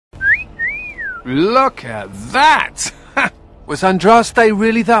Look at that! Was Andraste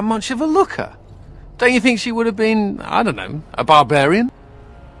really that much of a looker? Don't you think she would have been, I don't know, a barbarian?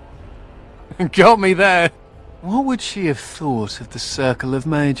 Got me there. What would she have thought of the Circle of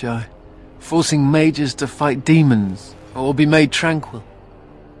Magi? Forcing mages to fight demons, or be made tranquil?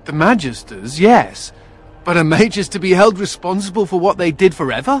 The Magisters, yes. But are mages to be held responsible for what they did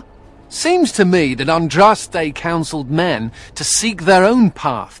forever? Seems to me that Andraste counseled men to seek their own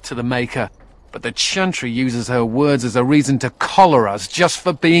path to the Maker. But the Chantry uses her words as a reason to collar us just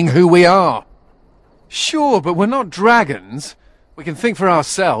for being who we are. Sure, but we're not dragons. We can think for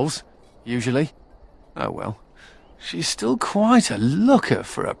ourselves, usually. Oh well. She's still quite a looker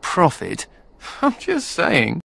for a prophet. I'm just saying.